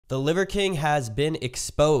The Liver King has been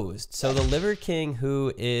exposed. So the Liver King,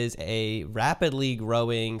 who is a rapidly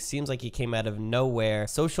growing, seems like he came out of nowhere,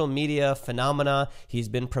 social media phenomena. He's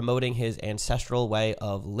been promoting his ancestral way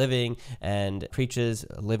of living and preaches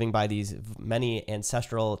living by these many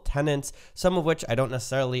ancestral tenets, some of which I don't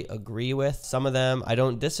necessarily agree with. Some of them I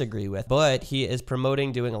don't disagree with, but he is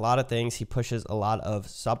promoting doing a lot of things. He pushes a lot of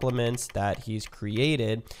supplements that he's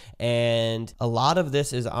created, and a lot of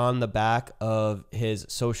this is on the back of his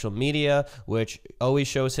social media, which always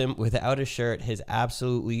shows him without a shirt, his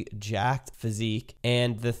absolutely jacked physique.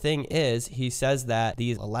 And the thing is, he says that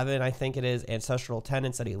these 11, I think it is, ancestral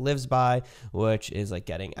tenets that he lives by, which is like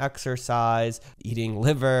getting exercise, eating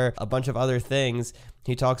liver, a bunch of other things,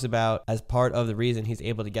 he talks about as part of the reason he's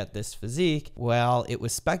able to get this physique. Well, it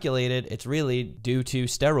was speculated it's really due to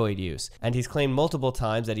steroid use. And he's claimed multiple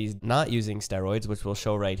times that he's not using steroids, which we'll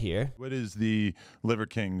show right here. What is the Liver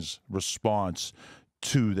King's response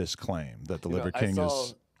to this claim that the Liver King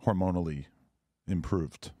is hormonally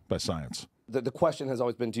improved by science? The question has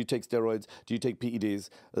always been, do you take steroids? Do you take PEDs?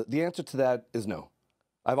 The answer to that is no.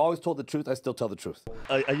 I've always told the truth. I still tell the truth.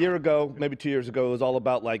 A year ago, maybe 2 years ago, it was all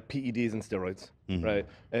about like PEDs and steroids, right?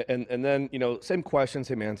 And then, you know, same question,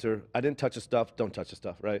 same answer. I didn't touch the stuff, don't touch the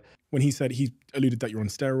stuff, right? When he said, he alluded that you're on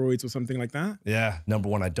steroids or something like that? Yeah, number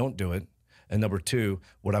one, I don't do it. And number two,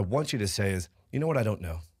 what I want you to say is, you know what, I don't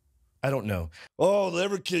know. I don't know. Oh,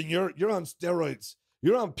 Liver King, you're on steroids.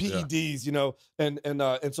 You're on PEDs, you know, and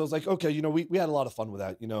so it's like, okay, you know, we had a lot of fun with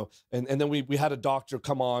that, you know, and then we had a doctor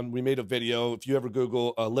come on, we made a video. If you ever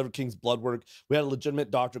Google Liver King's blood work, we had a legitimate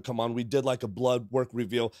doctor come on. We did like a blood work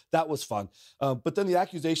reveal. That was fun. But then the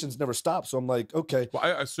accusations never stopped. So I'm like, okay. Well,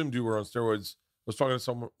 I assumed you were on steroids. I was talking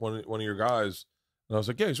to one of your guys, and I was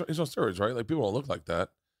like, yeah, he's on steroids, right? Like, people don't look like that.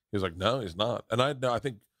 He was like, no, he's not. And I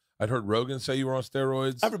think I'd heard Rogan say you were on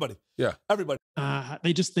steroids. Everybody. Yeah. Everybody.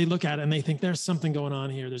 They look at it and they think there's something going on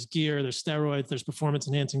here. There's gear, there's steroids, there's performance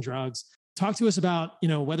enhancing drugs. Talk to us about, you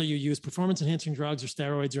know, whether you use performance enhancing drugs or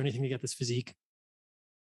steroids or anything to get this physique.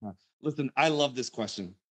 Listen, I love this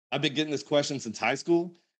question. I've been getting this question since high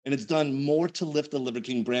school, and it's done more to lift the Liver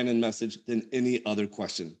King brand and message than any other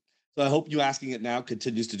question. So I hope you asking it now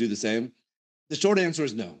continues to do the same. The short answer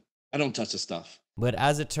is no. I don't touch the stuff. But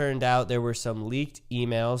as it turned out, there were some leaked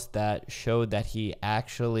emails that showed that he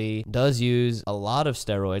actually does use a lot of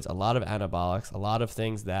steroids, a lot of anabolics, a lot of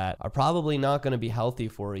things that are probably not going to be healthy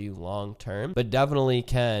for you long term, but definitely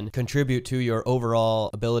can contribute to your overall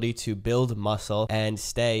ability to build muscle and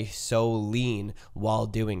stay so lean while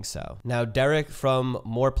doing so. Now, Derek from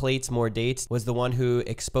More Plates, More Dates was the one who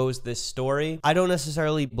exposed this story. I don't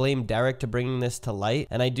necessarily blame Derek to bringing this to light,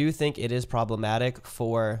 and I do think it is problematic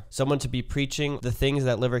for someone to be preaching the things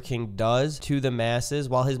that Liver King does to the masses.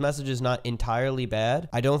 While his message is not entirely bad,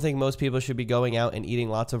 I don't think most people should be going out and eating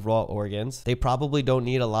lots of raw organs. They probably don't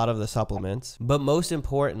need a lot of the supplements. But most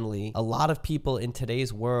importantly, a lot of people in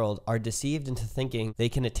today's world are deceived into thinking they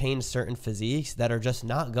can attain certain physiques that are just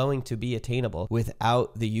not going to be attainable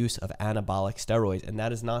without the use of anabolic steroids. And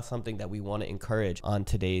that is not something that we want to encourage on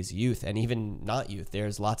today's youth, and even not youth.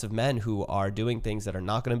 There's lots of men who are doing things that are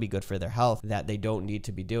not going to be good for their health that they don't need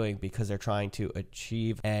to be doing because they're trying to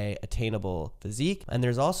achieve a attainable physique. And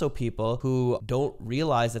there's also people who don't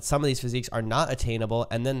realize that some of these physiques are not attainable,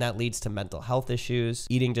 and then that leads to mental health issues,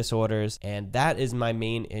 eating disorders. And that is my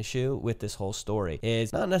main issue with this whole story,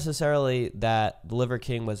 is not necessarily that the Liver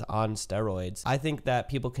King was on steroids. I think that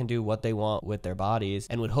people can do what they want with their bodies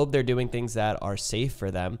and would hope they're doing things that are safe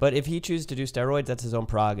for them. But if he chooses to do steroids, that's his own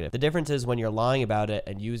prerogative. The difference is when you're lying about it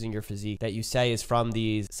and using your physique that you say is from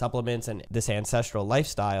these supplements and this ancestral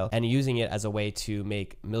lifestyle and using it as a way to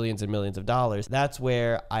make millions and millions of dollars, that's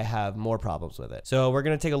where I have more problems with it. So we're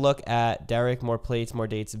going to take a look at Derek More Plates, More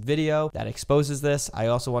Dates video that exposes this. I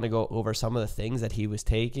also want to go over some of the things that he was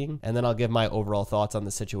taking, and then I'll give my overall thoughts on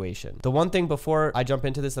the situation. The one thing before I jump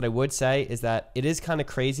into this that I would say is that it is kind of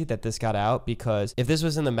crazy that this got out, because if this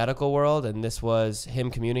was in the medical world and this was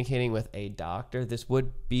him communicating with a doctor, this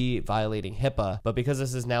would be violating HIPAA. But because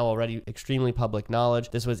this is now already extremely public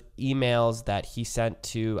knowledge, this was emails that he sent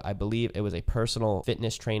to, I believe it was a personal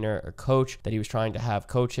fitness trainer or coach that he was trying to have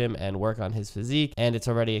coach him and work on his physique, and it's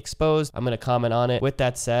already exposed. I'm going to comment on it. With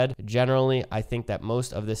that said, generally, I think that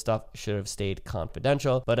most of this stuff should have stayed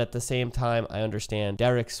confidential, but at the same time, I understand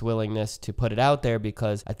Derek's willingness to put it out there,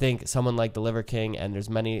 because I think someone like the Liver King, and there's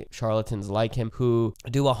many charlatans like him who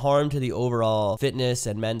do a harm to the overall fitness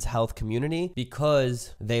and men's health community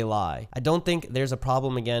because they lie. I don't think there's a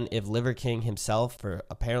problem, again, if Liver King himself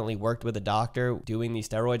apparently worked with a doctor doing these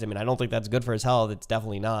steroids. I mean, I don't think that's good good for his health. It's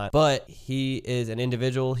definitely not. But he is an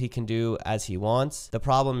individual. He can do as he wants. The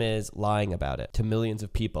problem is lying about it to millions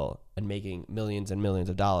of people and making millions and millions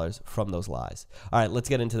of dollars from those lies. All right, let's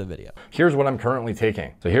get into the video. Here's what I'm currently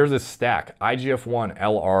taking. So here's this stack, IGF-1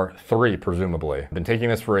 LR3, presumably. Been taking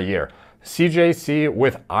this for a year. CJC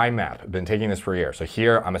with IMAP, been taking this for a year. So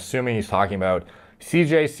here, I'm assuming he's talking about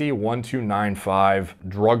CJC 1295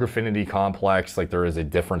 drug affinity complex. Like there is a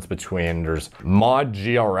difference between, there's mod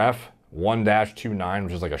GRF 1-29,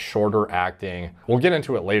 which is like a shorter acting. We'll get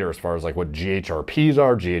into it later as far as like what GHRPs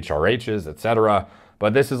are, GHRHs, etc.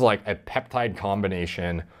 But this is like a peptide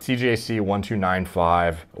combination, CJC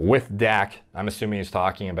 1295 with DAC, I'm assuming he's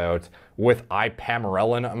talking about, with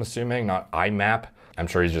ipamorelin, I'm assuming, not IMAP. I'm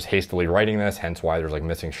sure he's just hastily writing this, hence why there's like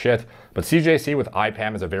missing shit. But CJC with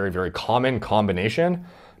IPAM is a very, very common combination.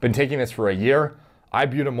 Been taking this for a year.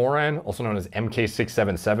 Ibutamoren, also known as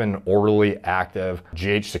MK677, orally active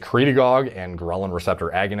GH secretagogue and ghrelin receptor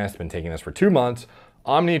agonist. Been taking this for 2 months.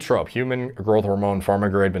 Omnitrope, human growth hormone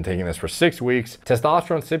pharmagrade, been taking this for 6 weeks.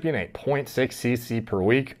 Testosterone cypionate, 0.6 cc per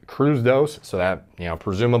week, cruise dose. So that, you know,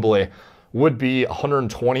 presumably would be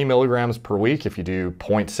 120 milligrams per week if you do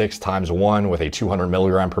 0.6 times 1 with a 200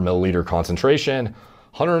 milligram per milliliter concentration.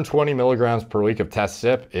 120 milligrams per week of test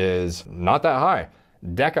sip is not that high.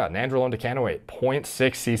 Deca, nandrolone decanoate, 0.6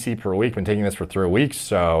 cc per week. Been taking this for 3 weeks,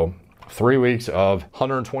 so 3 weeks of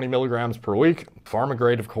 120 milligrams per week.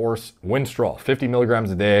 Pharmagrade, of course. Winstrol, 50 milligrams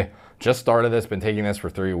a day. Just started this, been taking this for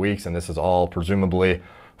 3 weeks, and this is all presumably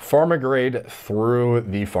pharmagrade through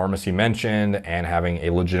the pharmacy mentioned and having a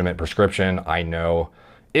legitimate prescription. I know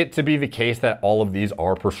it to be the case that all of these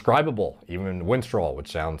are prescribable, even Winstrol,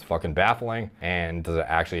 which sounds fucking baffling. And does it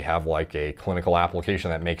actually have like a clinical application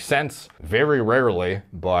that makes sense? Very rarely,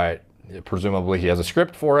 but presumably he has a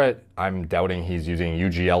script for it. I'm doubting he's using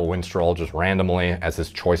UGL Winstrol just randomly as his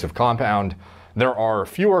choice of compound. There are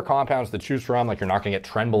fewer compounds to choose from, like you're not gonna get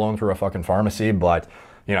Trenbolone through a fucking pharmacy, but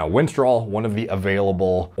you know, Winstrol, one of the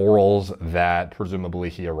available orals that presumably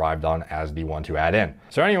he arrived on as the one to add in.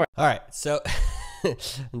 So anyway. All right, so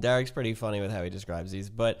Derek's pretty funny with how he describes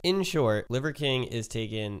these, but in short, Liver King is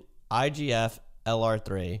taking IGF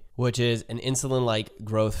LR3, which is an insulin-like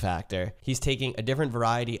growth factor. He's taking a different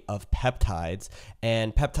variety of peptides,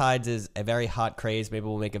 and peptides is a very hot craze. Maybe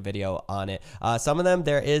we'll make a video on it. Some of them,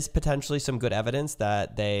 there is potentially some good evidence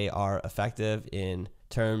that they are effective in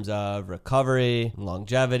terms of recovery,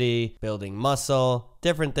 longevity, building muscle,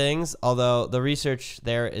 different things, although the research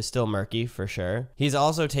there is still murky for sure. He's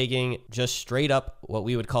also taking just straight up what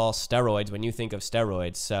we would call steroids when you think of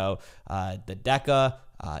steroids. So the DECA,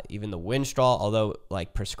 even the Winstrol, although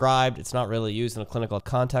like prescribed, it's not really used in a clinical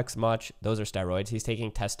context much. Those are steroids. He's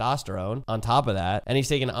taking testosterone on top of that, and he's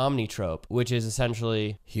taking Omnitrope, which is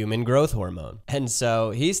essentially human growth hormone. And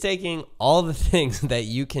so he's taking all the things that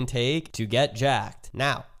you can take to get jacked.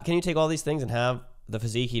 Now, can you take all these things and have the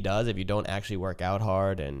physique he does if you don't actually work out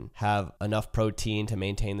hard and have enough protein to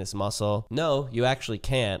maintain this muscle? No, you actually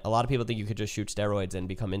can't. A lot of people think you could just shoot steroids and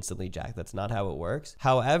become instantly jacked. That's not how it works.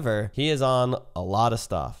 However, he is on a lot of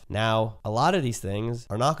stuff. Now, a lot of these things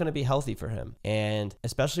are not going to be healthy for him. And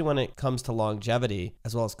especially when it comes to longevity,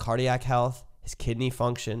 as well as cardiac health, his kidney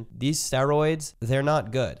function, these steroids, they're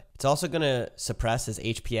not good. It's also going to suppress his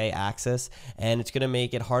HPA axis, and it's going to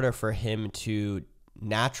make it harder for him to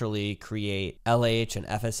naturally create LH and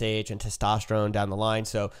FSH and testosterone down the line.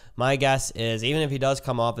 So my guess is even if he does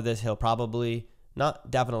come off of this, he'll probably, not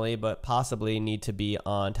definitely, but possibly need to be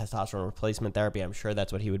on testosterone replacement therapy. I'm sure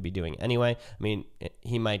that's what he would be doing anyway. I mean,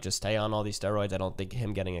 he might just stay on all these steroids. I don't think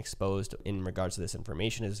him getting exposed in regards to this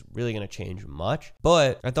information is really going to change much.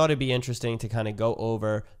 But I thought it'd be interesting to kind of go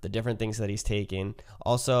over the different things that he's taking.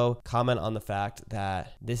 Also, comment on the fact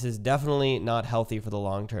that this is definitely not healthy for the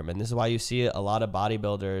long term. And this is why you see a lot of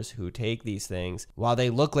bodybuilders who take these things, while they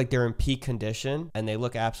look like they're in peak condition and they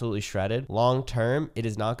look absolutely shredded, long term, it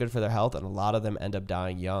is not good for their health, and a lot of them end up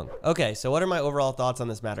dying young. Okay, so what are my overall thoughts on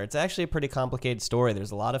this matter? It's actually a pretty complicated story. There's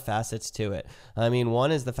a lot of facets to it. I mean,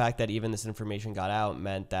 one is the fact that even this information got out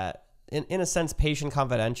meant that in a sense, patient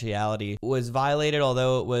confidentiality was violated,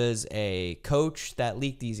 although it was a coach that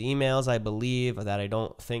leaked these emails, I believe, that I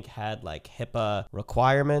don't think had like HIPAA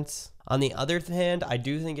requirements. On the other hand, I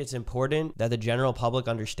do think it's important that the general public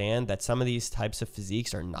understand that some of these types of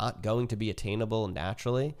physiques are not going to be attainable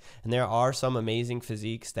naturally. And there are some amazing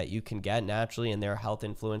physiques that you can get naturally, and there are health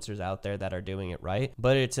influencers out there that are doing it right.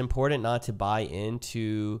 But it's important not to buy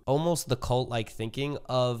into almost the cult-like thinking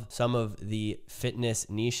of some of the fitness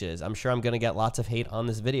niches. I'm sure I'm going to get lots of hate on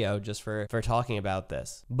this video just for talking about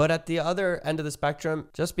this. But at the other end of the spectrum,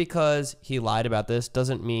 just because he lied about this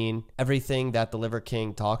doesn't mean everything that the Liver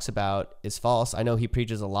King talks about about is false. I know he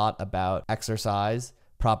preaches a lot about exercise,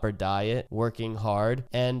 proper diet, working hard,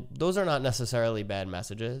 and those are not necessarily bad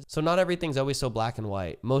messages. So not everything's always so black and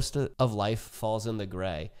white. Most of life falls in the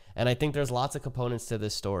gray. And I think there's lots of components to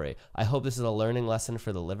this story. I hope this is a learning lesson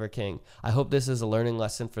for the Liver King. I hope this is a learning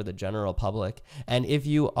lesson for the general public. And if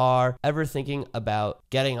you are ever thinking about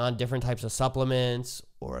getting on different types of supplements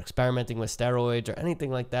or experimenting with steroids or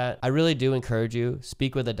anything like that, I really do encourage you,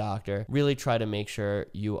 speak with a doctor, really try to make sure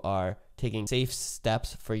you are taking safe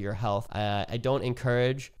steps for your health. I don't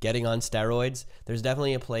encourage getting on steroids. There's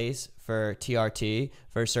definitely a place for TRT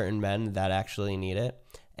for certain men that actually need it.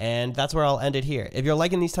 And that's where I'll end it here. If you're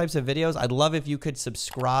liking these types of videos, I'd love if you could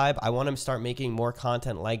subscribe. I want to start making more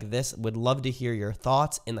content like this. Would love to hear your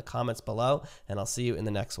thoughts in the comments below, and I'll see you in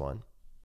the next one.